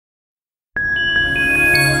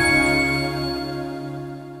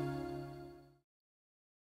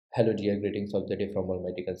Hello dear, greetings of the day from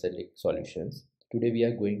Almighty Consulting Solutions. Today we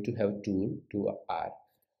are going to have tool to our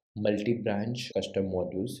multi-branch custom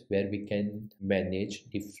modules where we can manage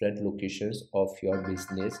different locations of your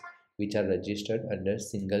business which are registered under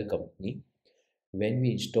single company. When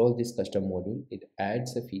we install this custom module, it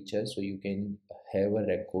adds a feature so you can have a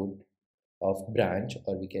record of branch,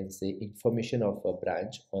 or we can say information of a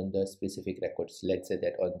branch on the specific records. Let's say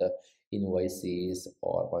that on the invoices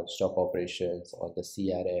or on stock operations, on the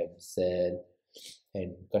CRM cell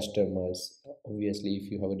and customers. Obviously,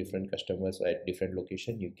 if you have a different customers at different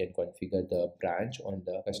location, you can configure the branch on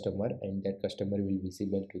the customer, and that customer will be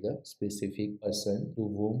visible to the specific person to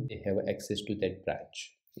whom they have access to that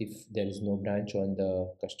branch. If there is no branch on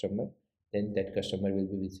the customer, then that customer will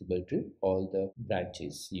be visible to all the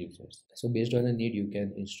branches users. So based on the need, you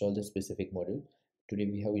can install the specific module. Today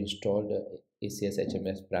we have installed ACS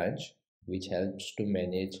HMS branch, which helps to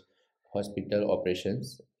manage hospital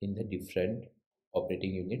operations in the different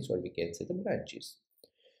operating units, or we can say the branches.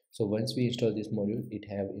 So once we install this module, it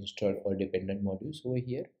have installed all dependent modules over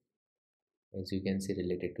here, as you can see,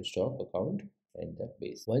 related to stock account and the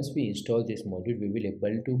base. Once we install this module, we will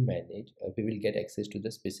able to manage, we will get access to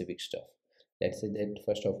the specific stuff. Let's say that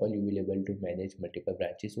first of all, you will able to manage multiple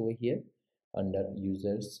branches over here. Under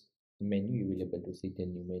users menu, you will able to see the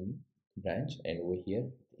new menu branch, and over here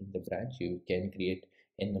in the branch you can create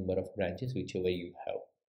a number of branches whichever you have.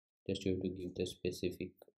 Just you have to give the specific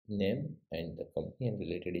name, and the company and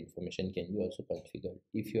related information can be also configured.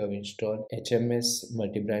 If you have installed HMS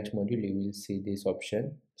multi-branch module, you will see this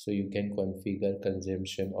option, so you can configure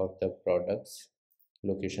consumption of the products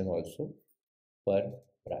location also per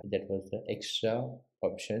branch. That was the extra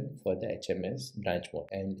option for the HMS branch mode,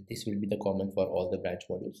 and this will be the common for all the branch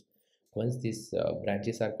modules. Once these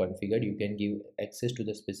branches are configured, you can give access to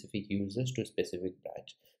the specific users to specific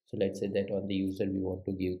branch. So let's say that on the user we want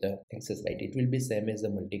to give the access right. It will be same as the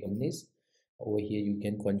multi companies. Over here you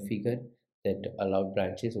can configure that allowed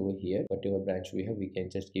branches. Over here whatever branch we have, we can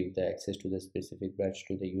just give the access to the specific branch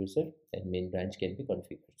to the user, and main branch can be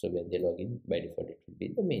configured. So when they log in, by default it will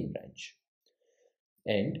be the main branch.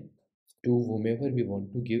 And to whomever we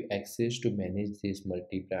want to give access to manage this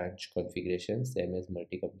multi-branch configuration, same as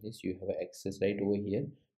multi-companies, you have access right over here.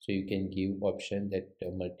 So you can give option that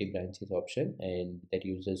multi-branch is option, and that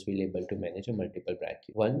users will able to manage a multiple branch.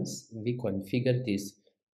 Once we configure this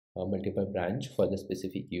multiple branch for the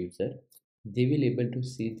specific user, they will able to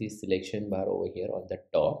see the selection bar over here on the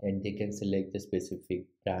top, and they can select the specific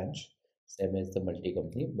branch same as the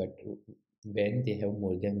multi-company. But when they have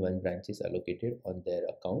more than one branches allocated on their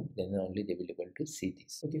account, then only they will be able to see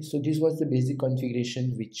this. Okay, so this was the basic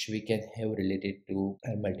configuration which we can have related to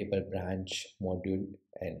a multiple branch module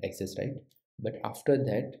and access right. But after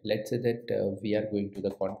that, let's say that we are going to the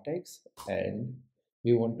context and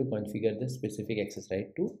we want to configure the specific access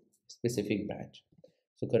right to specific branch.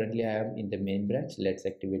 So currently I am in the main branch. Let's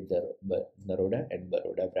activate the Naroda and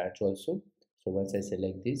Baroda branch also. So once I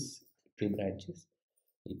select these two branches,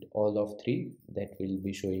 all of three, that will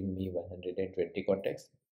be showing me 120 contacts.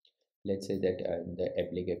 Let's say that I'm the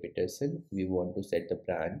Ablige Peterson. We want to set the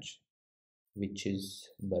branch which is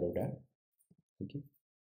Baroda. Okay,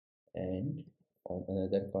 and on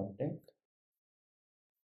another contact,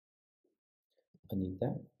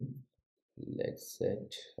 Anita, let's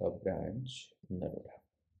set a branch Naroda.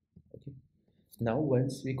 Okay, now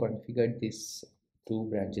once we configured these two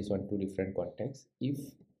branches on two different contacts, if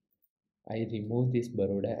I remove this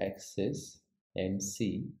Baroda access and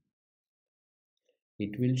see,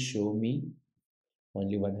 it will show me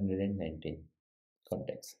only 119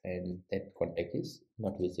 contacts, and that contact is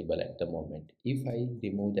not visible at the moment. If I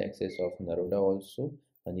remove the access of Naroda also,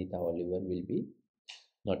 Anita Oliver will be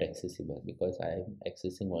not accessible because I am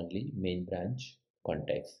accessing only main branch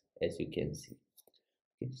contacts, as you can see.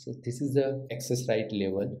 Okay, so this is the access right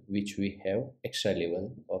level which we have, extra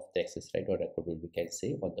level of the access right or record we can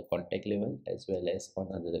say on the contact level as well as on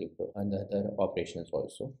another operations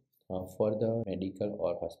also. For the medical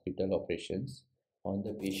or hospital operations, on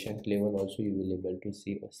the patient level also you will able to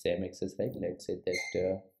see a same access right. Let's say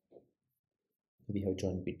that we have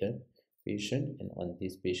John Peter patient, and on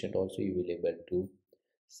this patient also you will able to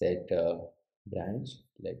set branch.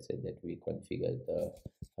 Let's say that we configure the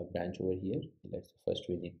branch over here. Let's first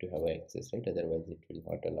we need to have access right, otherwise it will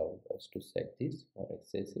not allow us to set this or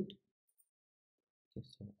access it. Okay,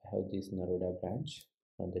 so I have this Naroda branch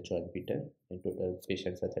on the John Peter, and total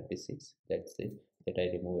patients are 36. That's it, that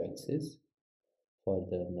I remove access for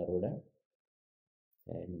the Naroda,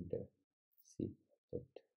 and see that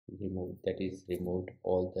remove, that is removed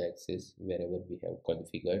all the access wherever we have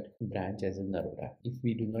configured branch as a Naroda. If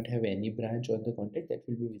we do not have any branch on the contact, that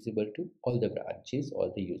will be visible to all the branches,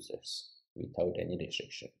 all the users without any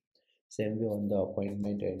restriction. Same way on the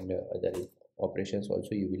appointment and other operations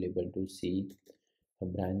also, you will able to see a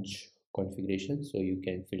branch configuration, so you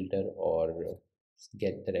can filter or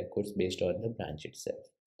get the records based on the branch itself.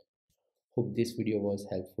 Hope this video was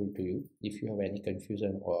helpful to you. If you have any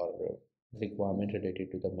confusion or requirement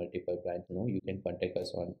related to the multiple branch, you can contact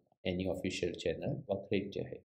us on any official channel. Great Jai.